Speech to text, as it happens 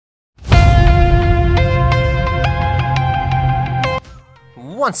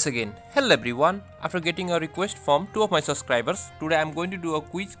Once again, hello everyone. After getting a request from two of my subscribers, today I am going to do a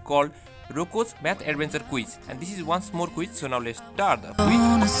quiz called Rocco's Math Adventure Quiz, and this is once more quiz. So now let's start the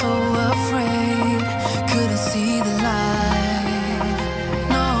quiz. So afraid, couldn't see the light.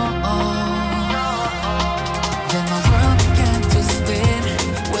 No, then my world began to spin.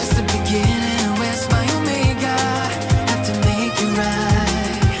 Where's the beginning? Where's my omega? Have to make it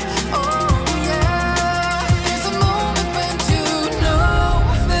right. Oh yeah, there's a moment when you know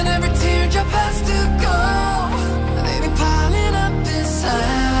that every teardrop has to go. Baby, piling up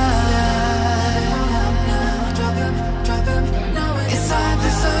inside. Inside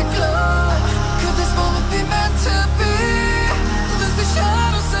this glow, could this moment be meant to be? Lose the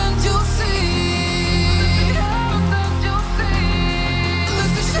shadows and you'll see.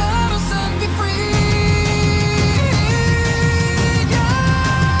 Lose the shadows and be free.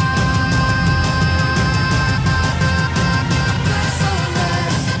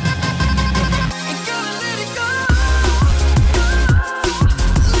 Ain't gonna let it go. Let it go.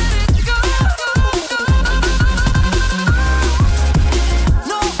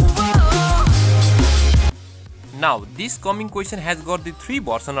 Now this coming question has got the three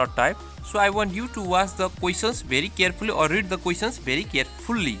version or type, so I want you to watch the questions very carefully or read the questions very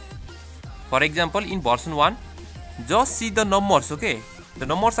carefully. For example, in version 1, just see the numbers, okay? The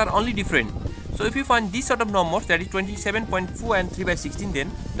numbers are only different. So if you find this sort of numbers, that is 27.4 and 3/16,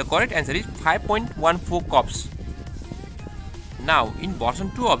 then the correct answer is 5.14 cups. Now in version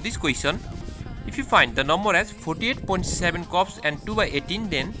 2 of this question, if you find the number as 48.7 cups and 2/18,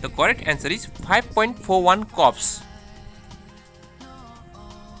 then the correct answer is 5.41 cups.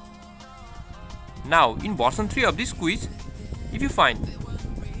 Now in version 3 of this quiz, if you find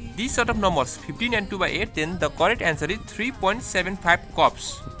these sort of numbers 15 and 2/8, then the correct answer is 3.75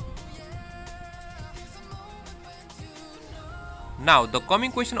 cups. Now the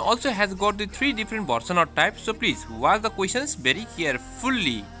coming question also has got the three different version or types, so please watch the questions very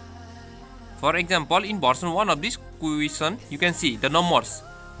carefully. For example, in version 1 of this question, you can see the numbers.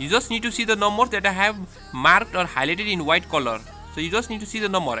 You just need to see the numbers that I have marked or highlighted in white color. So you just need to see the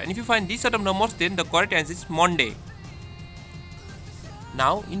number, and if you find this sort of numbers, then the correct answer is Monday.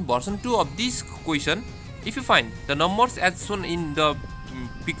 Now in version 2 of this question, if you find the numbers as shown in the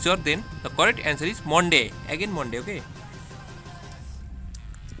picture, then the correct answer is Monday. Again Monday, okay?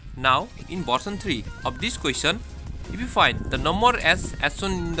 Now in version 3 of this question, if you find the number as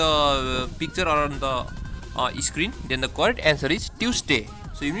shown in the picture or on the screen, then the correct answer is Tuesday.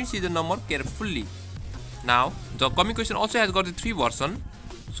 So you need to see the number carefully. Now the coming question also has got the three version.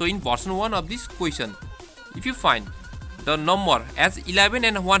 So in version 1 of this question, if you find the number as 11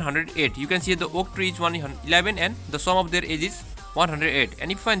 and 108, you can see the oak tree is 11 and the sum of their age is 108.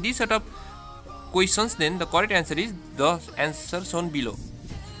 And if you find this sort of questions, then the correct answer is the answer shown below.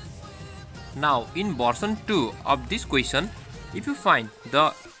 Now in version 2 of this question, if you find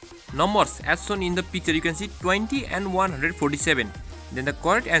the numbers as shown in the picture, you can see 20 and 147, then the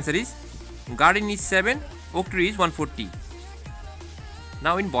correct answer is garden is 7, oak tree is 140.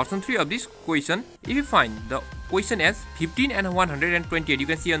 Now in version 3 of this question, if you find the question as 15 and 128, you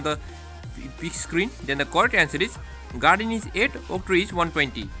can see on the big screen, then the correct answer is garden is 8, oak tree is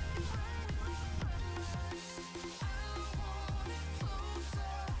 120.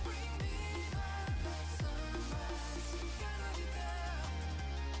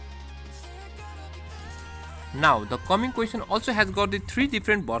 Now the coming question also has got the three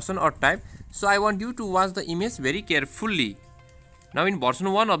different version or type, so I want you to watch the image very carefully. Now in version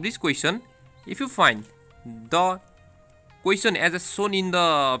 1 of this question, if you find the question as shown in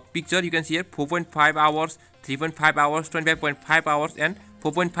the picture, you can see here 4.5 hours, 3.5 hours, 25.5 hours and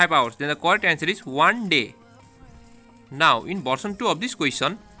 4.5 hours, then the correct answer is 1 day. Now in version 2 of this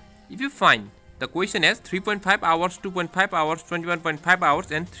question, if you find the question as 3.5 hours, 2.5 hours, 21.5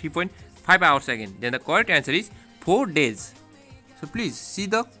 hours and 3.5 hours again, then the correct answer is 4 days. So please see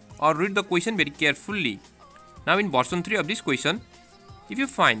the or read the question very carefully. Now in version 3 of this question, if you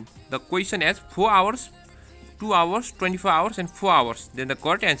find the question as 4 hours, 2 hours, 24 hours and 4 hours, then the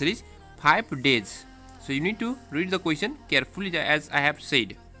correct answer is 5 days. So you need to read the question carefully as I have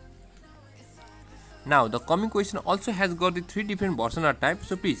said. Now the coming question also has got the three different version or type,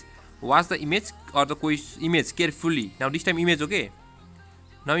 so please watch the image or the image carefully. Now this time image, okay?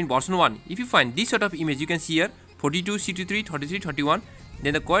 Now in version 1, if you find this sort of image, you can see here 42, 63, 33, 31,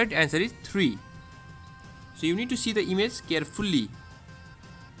 then the correct answer is 3. So you need to see the image carefully.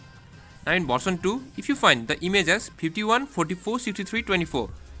 Now in version 2, if you find the image as 51, 44, 63, 24,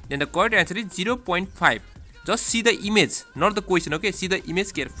 then the correct answer is 0.5. Just see the image, not the question, okay? See the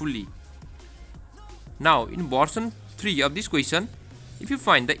image carefully. Now in version 3 of this question, If you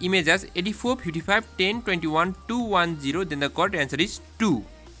find the image as 84, 55, 10, 21, 210, then the correct answer is 2.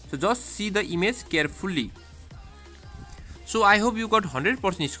 So just see the image carefully. So I hope you got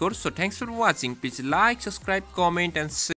 100% score. So thanks for watching. Please like, subscribe, comment and share.